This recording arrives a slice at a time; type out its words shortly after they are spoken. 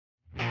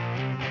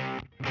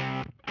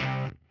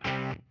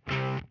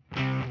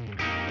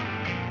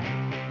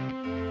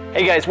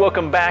Hey guys,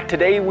 welcome back.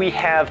 Today we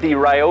have the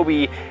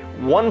Ryobi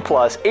 1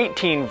 Plus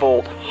 18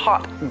 volt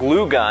hot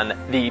glue gun,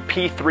 the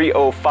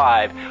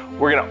P305.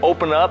 We're gonna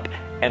open up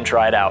and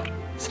try it out.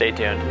 Stay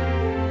tuned.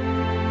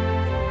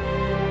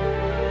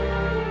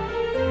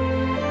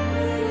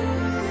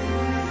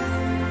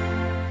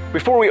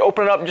 Before we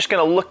open it up, I'm just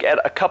gonna look at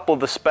a couple of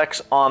the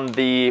specs on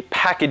the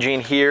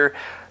packaging here.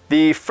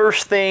 The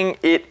first thing,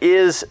 it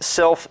is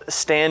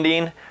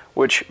self-standing,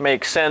 which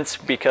makes sense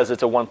because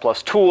it's a 1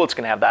 Plus tool. It's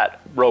gonna have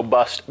that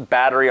robust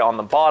battery on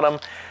the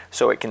bottom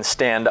so it can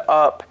stand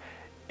up.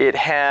 It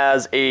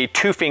has a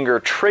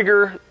 2-finger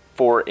trigger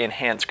for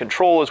enhanced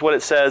control is what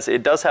it says.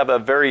 It does have a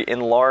very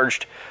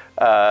enlarged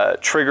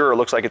trigger. It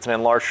looks like it's an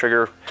enlarged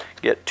trigger.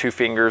 Get 2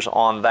 fingers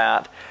on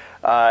that.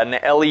 An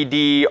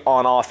LED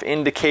on-off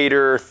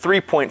indicator,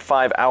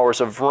 3.5 hours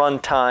of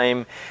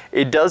runtime.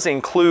 It does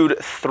include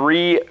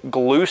 3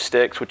 glue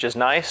sticks, which is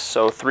nice.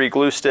 So 3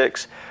 glue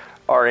sticks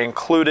are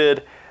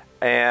included,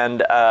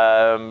 and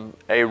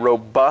a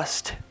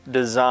robust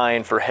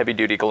design for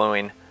heavy-duty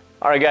gluing.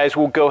 All right, guys,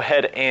 we'll go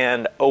ahead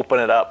and open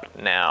it up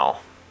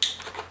now.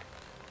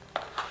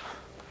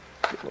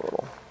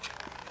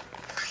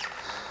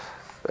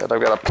 I've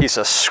got a piece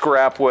of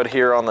scrap wood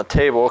here on the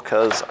table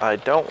because I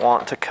don't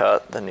want to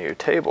cut the new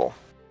table.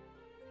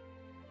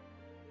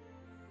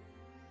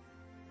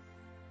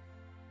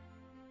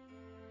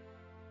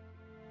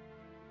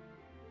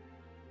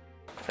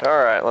 All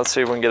right, let's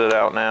see if we can get it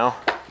out now.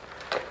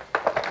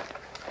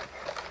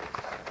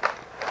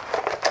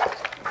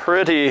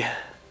 Pretty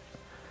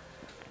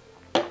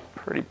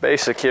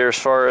basic here as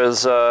far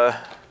as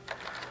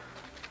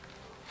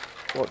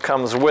what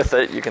comes with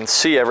it. You can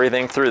see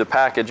everything through the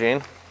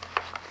packaging.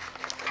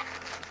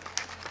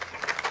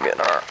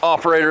 Get our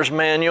operator's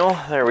manual.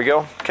 There we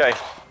go. Okay.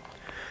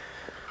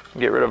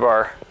 Get rid of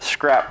our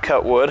scrap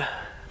cut wood.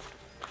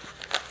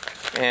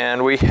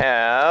 And we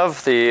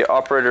have the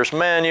operator's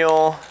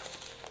manual.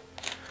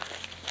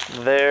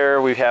 There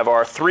we have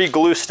our 3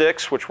 glue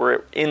sticks, which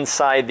were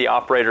inside the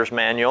operator's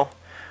manual,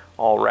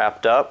 all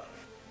wrapped up.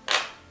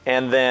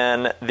 And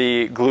then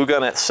the glue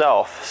gun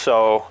itself.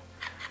 So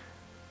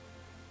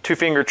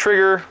 2-finger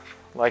trigger,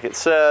 like it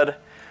said.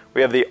 We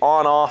have the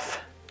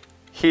on-off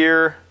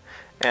here,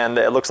 and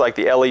it looks like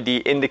the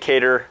LED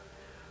indicator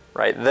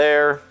right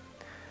there.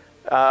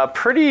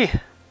 It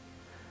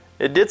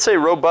did say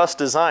robust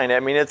design. I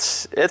mean, it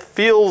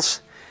feels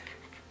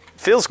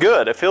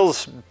good. It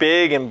feels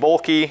big and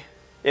bulky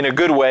in a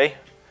good way.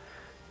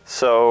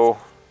 So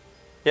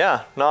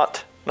yeah,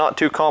 not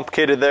too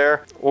complicated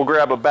there. We'll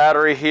grab a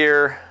battery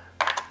here,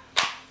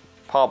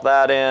 pop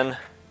that in,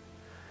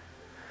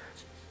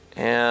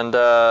 and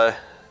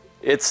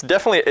it's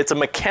a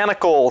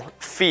mechanical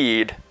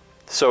feed,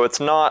 so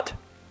it's not.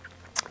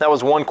 That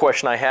was one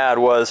question I had,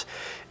 was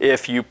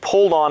if you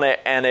pulled on it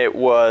and it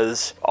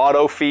was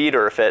auto feed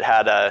or if it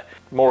had a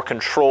more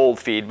controlled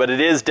feed, but it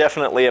is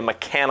definitely a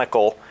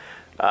mechanical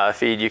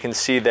feed. You can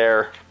see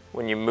there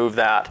when you move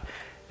that,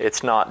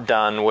 it's not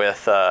done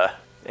with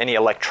any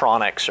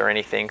electronics or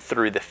anything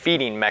through the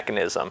feeding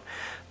mechanism.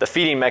 The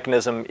feeding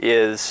mechanism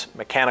is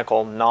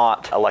mechanical,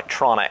 not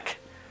electronic.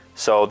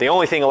 So the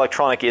only thing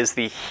electronic is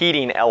the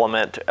heating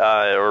element,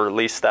 or at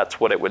least that's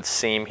what it would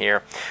seem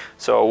here.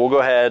 So we'll go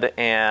ahead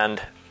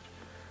and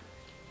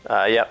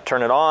yep,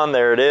 turn it on.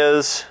 There it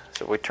is.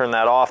 So if we turn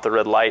that off, the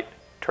red light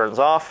turns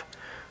off.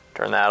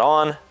 Turn that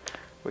on.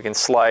 We can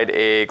slide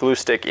a glue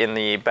stick in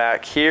the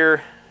back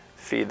here,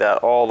 feed that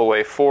all the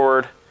way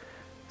forward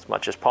as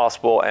much as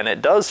possible, and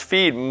it does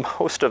feed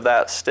most of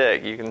that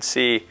stick. You can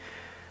see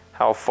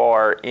how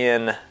far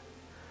in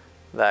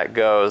that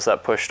goes.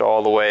 That pushed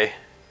all the way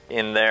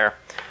in there.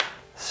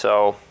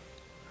 So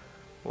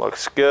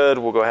looks good.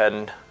 We'll go ahead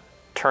and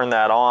turn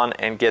that on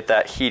and get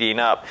that heating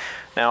up.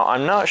 Now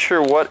I'm not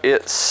sure what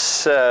it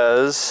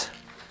says.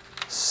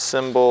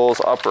 Symbols,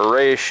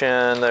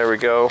 operation, there we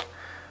go.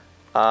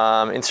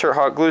 Insert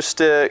hot glue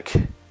stick,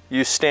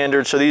 use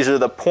standard. So these are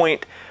the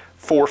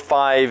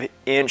 0.45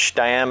 inch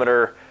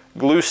diameter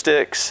glue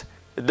sticks.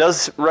 It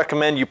does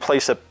recommend you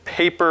place a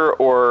paper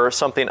or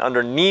something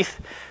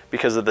underneath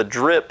because of the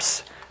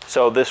drips.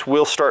 So this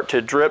will start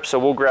to drip. So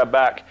we'll grab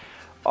back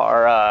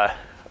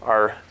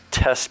our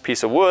test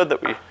piece of wood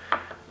that we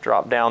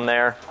dropped down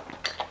there.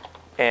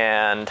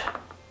 And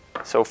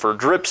so for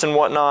drips and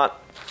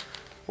whatnot,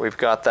 we've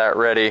got that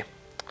ready.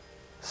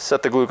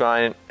 Set the glue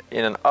gun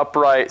in an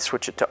upright,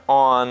 switch it to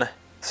on.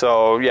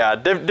 So yeah,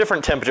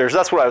 different temperatures.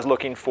 That's what I was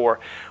looking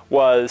for,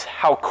 was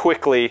how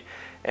quickly,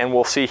 and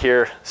we'll see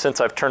here since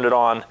I've turned it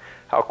on,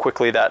 how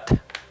quickly that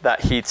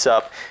heats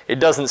up. It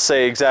doesn't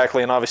say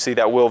exactly, and obviously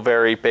that will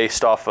vary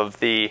based off of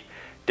the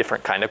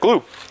different kind of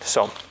glue.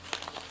 So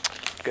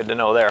good to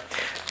know there.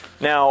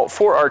 Now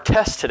for our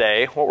test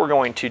today, what we're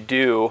going to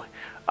do,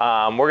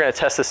 we're going to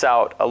test this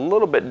out a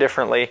little bit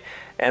differently,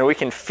 and we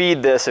can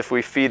feed this. If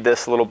we feed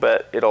this a little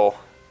bit, it'll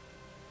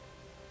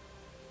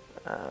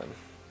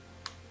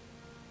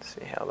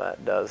see how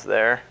that does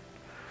there.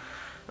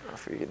 I don't know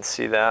if you can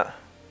see that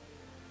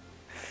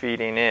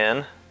feeding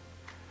in.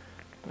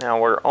 Now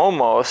we're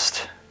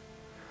almost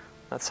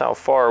That's how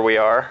far we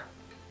are.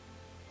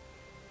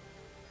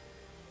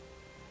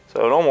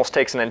 So it almost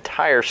takes an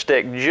entire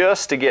stick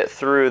just to get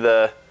through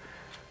the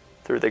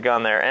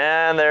gun there.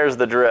 And there's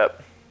the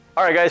drip.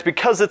 All right, guys,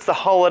 because it's the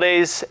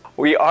holidays,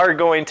 we are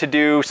going to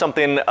do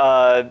something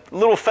a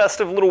little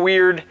festive, a little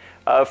weird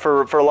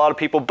for a lot of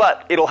people,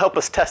 but it'll help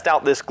us test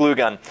out this glue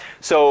gun.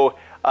 So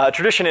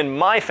tradition in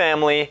my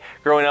family,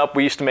 growing up,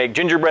 we used to make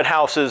gingerbread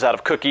houses out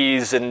of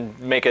cookies and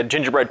make a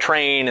gingerbread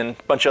train and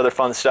a bunch of other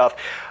fun stuff.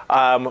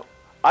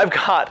 I've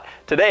got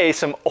today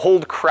some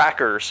old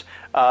crackers.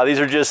 These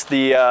are just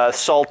the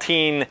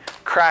saltine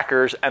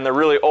crackers, and they're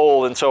really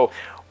old, and so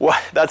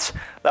that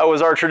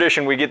was our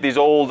tradition. We get these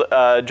old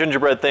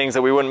gingerbread things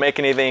that we wouldn't make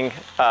anything,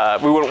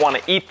 we wouldn't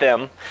want to eat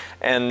them,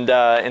 and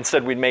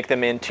instead we'd make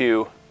them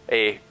into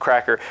a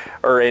cracker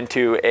or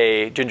into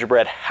a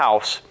gingerbread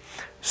house.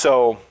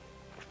 So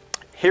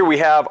here we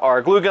have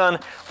our glue gun.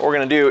 What we're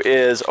going to do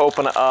is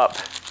open up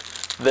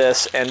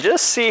this and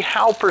just see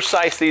how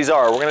precise these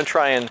are. We're going to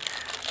try and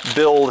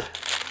build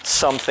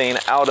something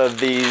out of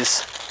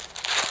these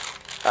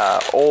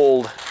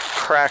old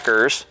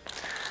crackers.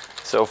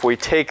 So if we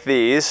take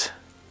these,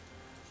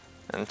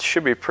 and it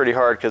should be pretty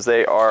hard because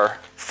they are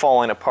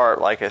falling apart,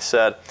 like I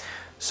said.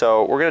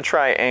 So we're going to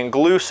try and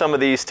glue some of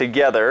these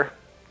together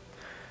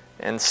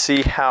and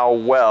see how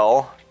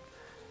well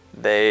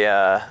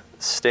they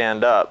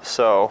stand up.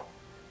 So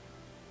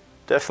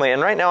definitely,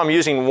 and right now I'm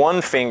using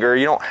one finger.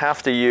 You don't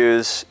have to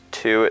use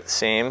two, it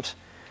seems.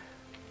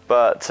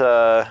 But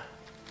I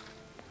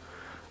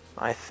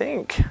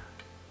think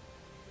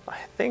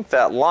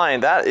that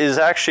line, that is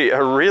actually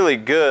a really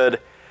good,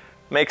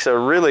 makes a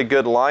really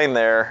good line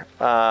there.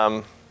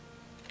 About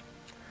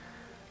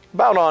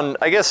on,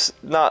 I guess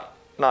not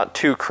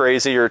too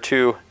crazy or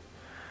too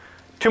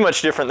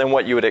much different than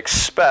what you would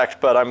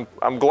expect, but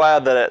I'm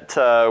glad that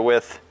it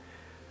with,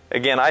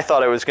 again, I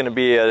thought it was going to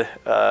be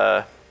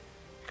a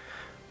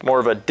more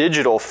of a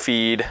digital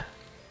feed,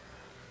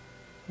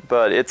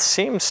 but it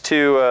seems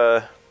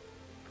to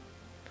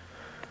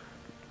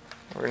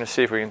we're going to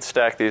see if we can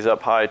stack these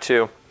up high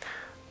too.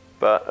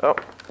 But, oh,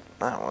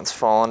 that one's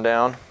falling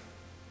down.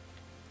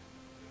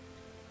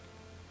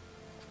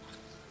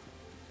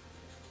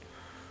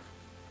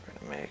 We're going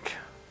to make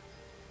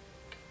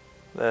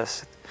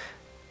this.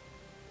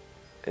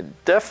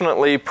 It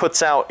definitely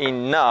puts out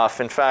enough.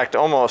 In fact,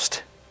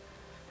 almost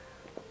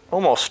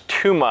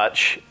too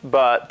much,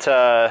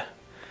 but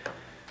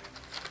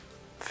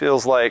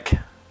feels like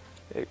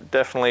it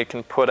definitely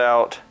can put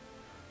out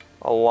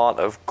a lot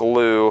of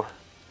glue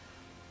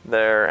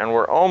there, and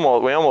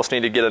we almost need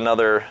to get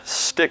another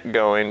stick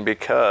going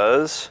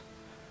because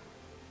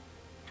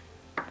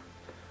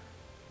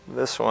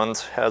this one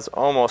has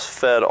almost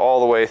fed all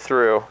the way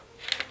through.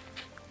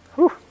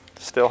 Whew,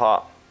 still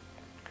hot.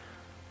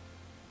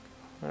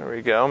 There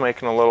we go,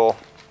 making a little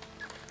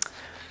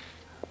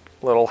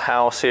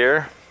house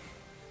here.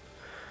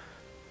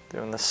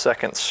 Doing the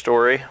second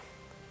story.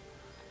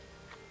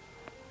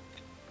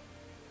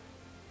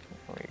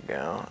 There we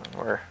go. And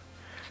we're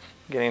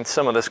getting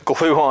some of this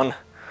glue on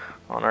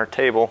our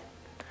table,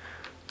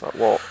 but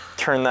we'll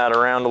turn that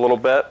around a little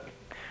bit.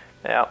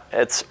 Yeah,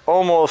 it's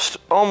almost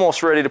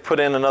ready to put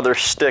in another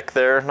stick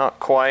there, not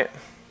quite.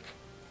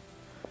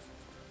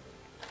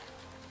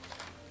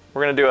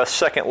 We're going to do a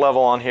second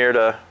level on here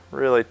to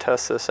really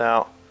test this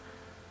out.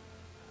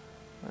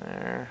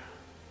 There,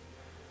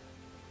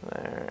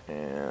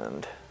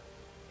 and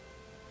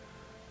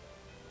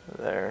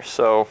there.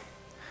 So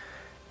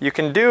you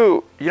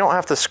don't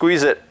have to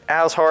squeeze it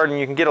as hard, and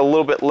you can get a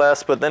little bit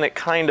less, but then it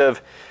kind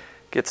of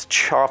gets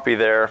choppy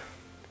there.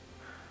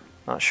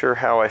 Not sure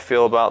how I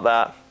feel about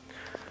that.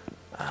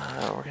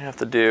 We're gonna have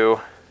to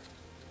do,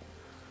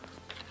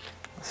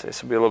 let's see,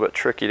 this will be a little bit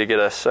tricky to get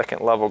a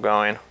second level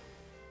going.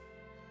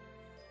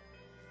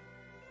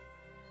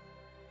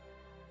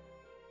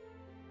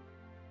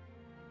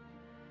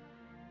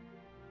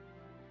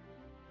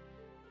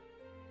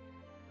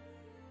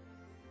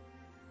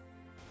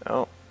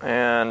 Oh,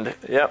 and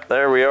yep,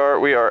 there we are.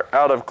 We are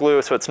out of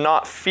glue, so it's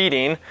not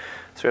feeding.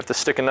 So we have to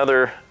stick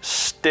another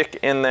stick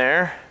in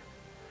there.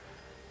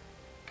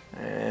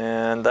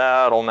 And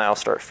that'll now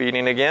start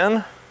feeding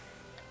again.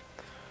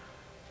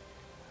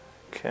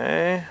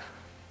 Okay.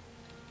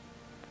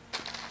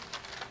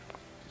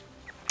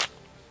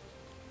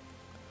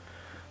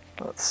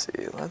 Let's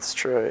see, let's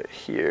try it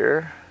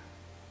here.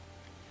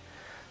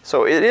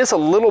 So it is a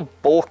little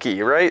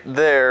bulky right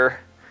there.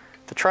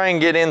 To try and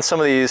get in some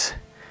of these,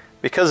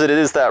 because it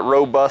is that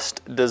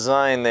robust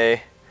design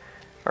they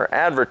are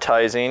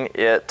advertising,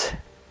 it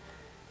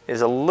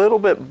is a little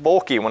bit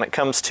bulky when it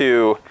comes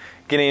to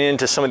getting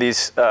into some of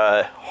these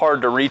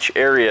hard to reach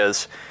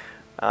areas.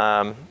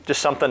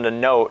 Just something to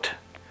note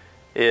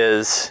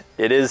is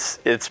it's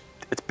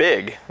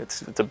big.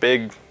 It's a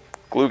big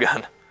glue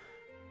gun.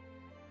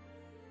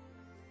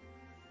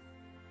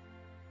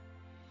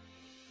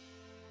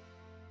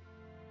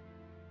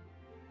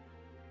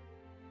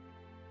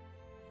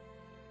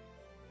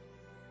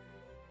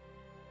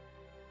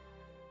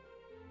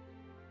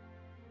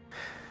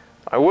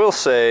 I will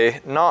say,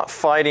 not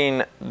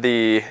fighting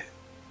the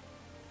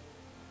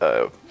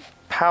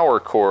power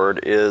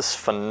cord is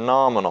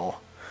phenomenal.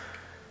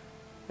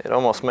 It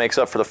almost makes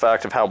up for the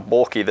fact of how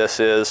bulky this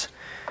is.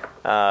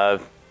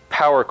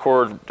 Power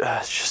cord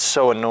is just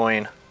so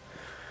annoying.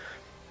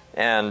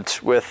 And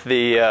with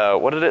the,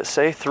 what did it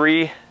say?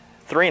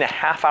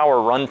 3.5 hour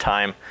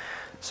runtime.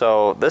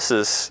 So this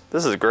is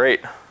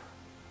great.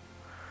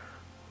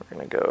 We're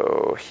gonna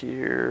go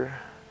here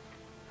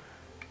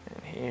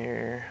and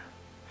here.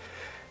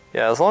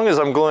 Yeah, as long as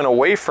I'm going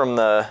away from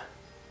the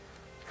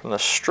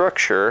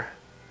structure,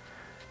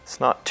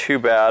 it's not too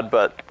bad,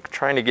 but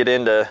trying to get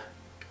into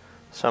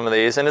some of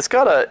these, and it's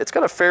got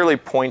a fairly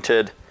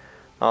pointed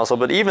nozzle,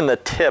 but even the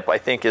tip I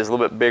think is a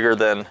little bit bigger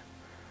than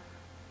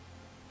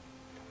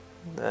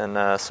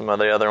some of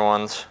the other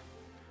ones.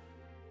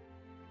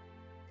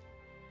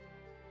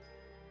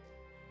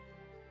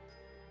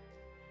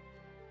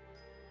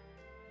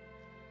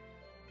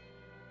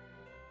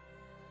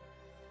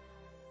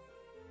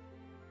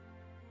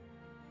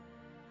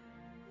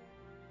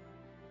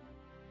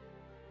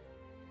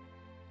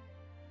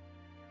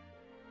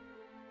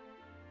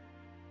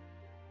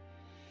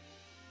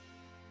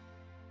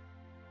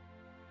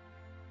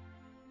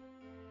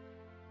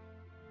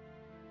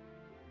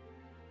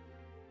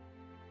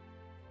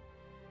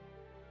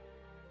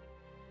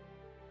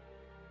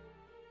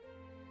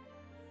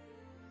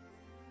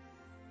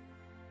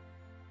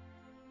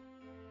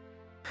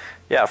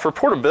 Yeah, for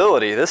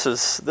portability, this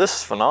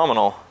is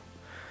phenomenal.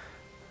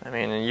 I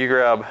mean, you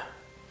grab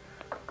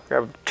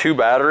 2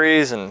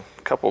 batteries and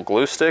a couple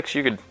glue sticks,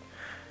 you could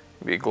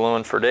be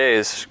gluing for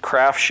days.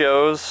 Craft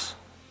shows,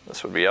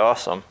 this would be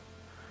awesome.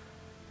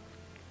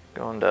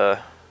 Going to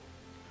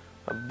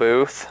a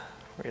booth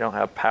where you don't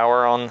have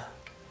power on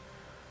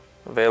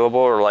available,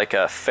 or like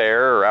a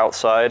fair or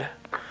outside,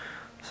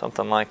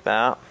 something like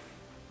that.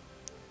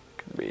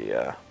 Could be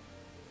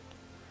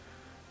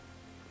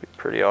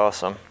pretty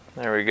awesome.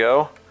 There we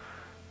go.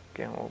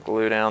 Again, we'll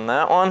glue down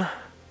that one.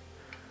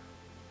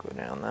 Glue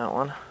down that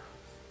one.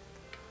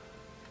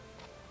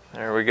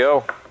 There we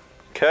go.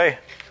 Okay.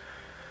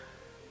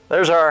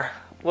 There's our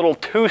little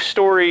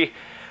 2-story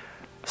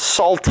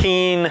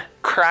saltine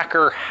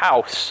cracker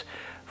house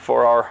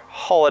for our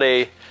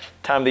holiday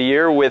time of the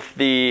year, with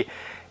the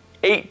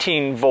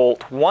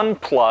 18-volt 1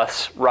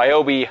 Plus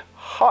Ryobi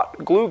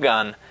hot glue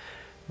gun,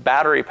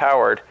 battery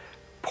powered,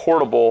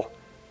 portable,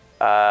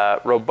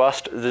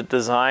 robust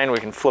design. We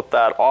can flip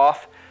that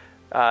off.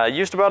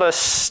 Used about a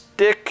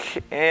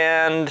stick,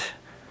 and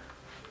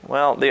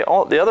well, the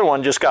other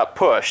one just got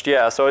pushed.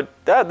 Yeah, so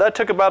that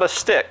took about a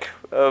stick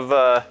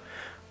of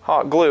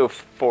hot glue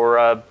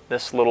for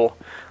this little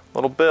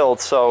build.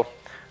 So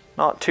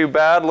not too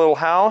bad little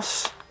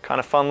house, kind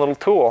of fun little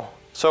tool.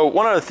 So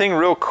one other thing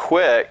real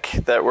quick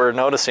that we're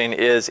noticing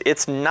is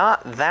it's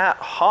not that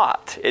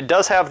hot. It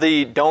does have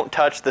the don't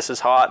touch, this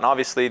is hot, and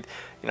obviously, you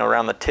know,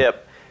 around the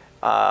tip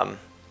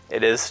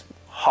it is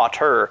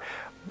hotter,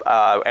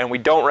 and we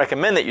don't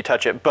recommend that you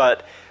touch it,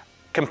 but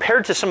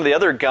compared to some of the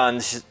other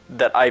guns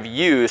that I've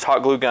used,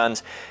 hot glue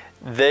guns,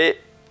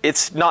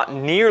 it's not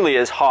nearly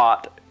as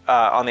hot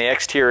on the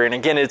exterior, and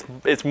again,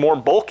 it's more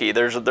bulky.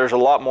 There's a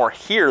lot more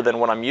here than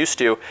what I'm used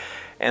to,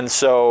 and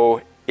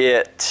so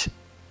it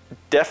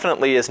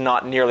definitely is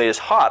not nearly as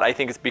hot. I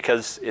think it's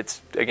because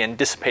it's, again,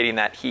 dissipating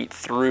that heat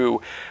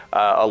through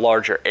a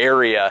larger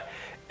area,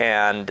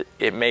 and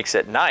it makes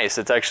it nice.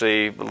 It's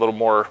actually a little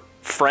more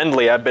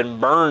friendly. I've been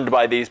burned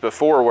by these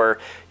before where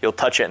you'll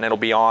touch it and it'll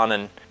be on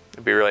and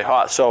it'll be really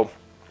hot. So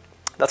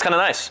that's kind of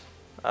nice.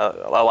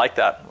 I like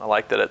that. I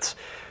like that it's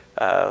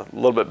a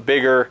little bit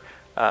bigger,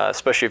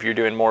 especially if you're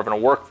doing more of a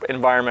work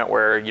environment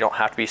where you don't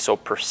have to be so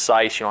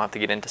precise. You don't have to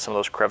get into some of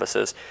those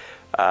crevices.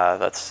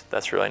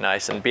 That's really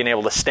nice. And being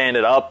able to stand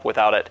it up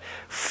without it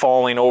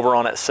falling over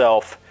on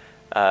itself,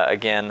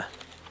 again,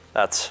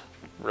 that's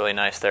really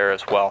nice there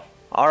as well.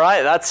 All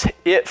right, that's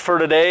it for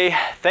today.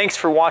 Thanks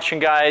for watching,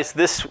 guys.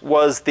 This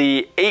was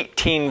the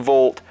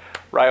 18-volt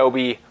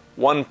Ryobi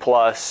 1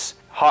 Plus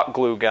hot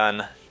glue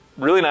gun.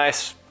 Really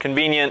nice,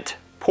 convenient,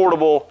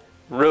 portable,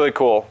 really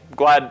cool.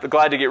 Glad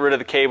to get rid of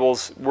the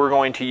cables. We're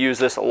going to use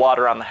this a lot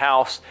around the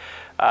house,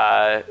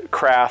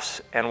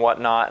 crafts and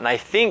whatnot. And I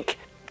think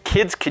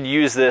kids could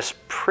use this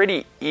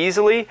pretty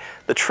easily.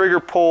 The trigger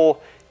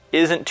pull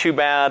isn't too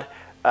bad.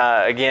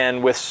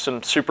 Again, with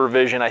some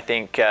supervision, I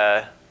think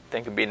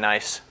it'd be a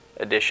nice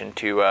addition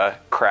to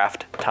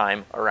craft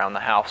time around the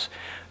house.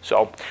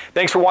 So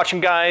thanks for watching,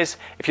 guys.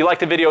 If you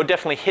liked the video,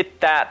 definitely hit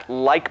that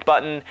like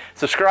button.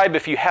 Subscribe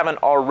if you haven't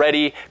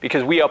already,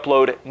 because we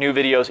upload new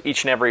videos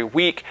each and every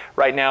week.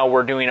 Right now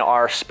we're doing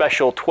our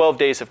special 12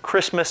 days of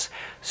Christmas,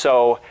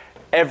 so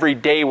every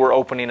day we're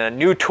opening a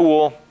new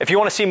tool. If you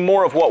want to see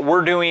more of what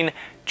we're doing,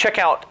 check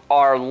out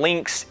our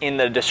links in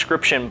the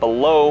description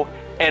below,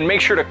 and make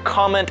sure to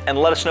comment and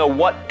let us know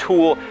what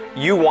tool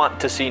you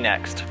want to see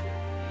next.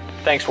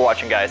 Thanks for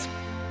watching, guys.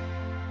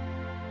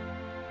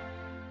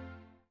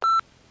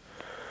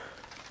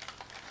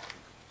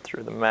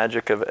 Through the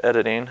magic of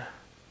editing,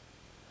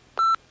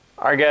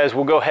 All right, guys,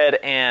 we'll go ahead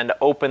and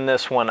open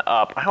this one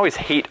up. I always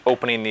hate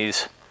opening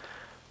these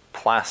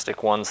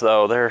plastic ones,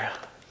 though. They're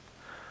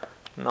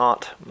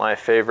not my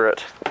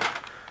favorite.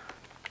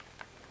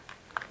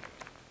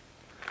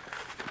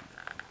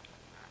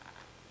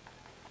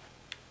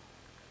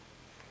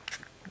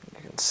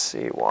 You can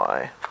see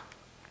why.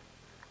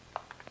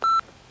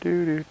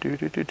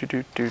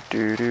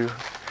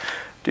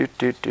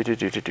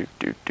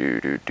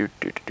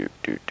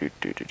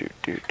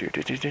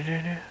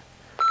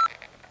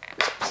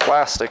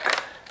 Plastic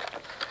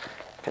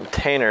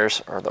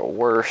containers are the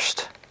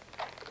worst.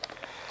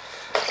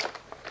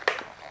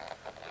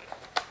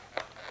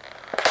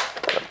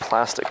 The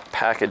plastic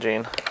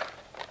packaging.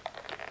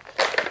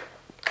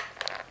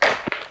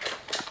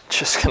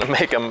 Just gonna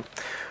make a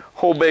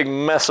whole big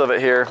mess of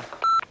it here.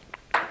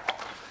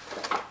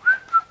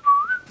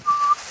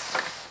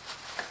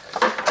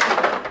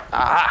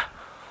 Ah,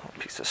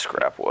 piece of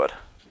scrap wood.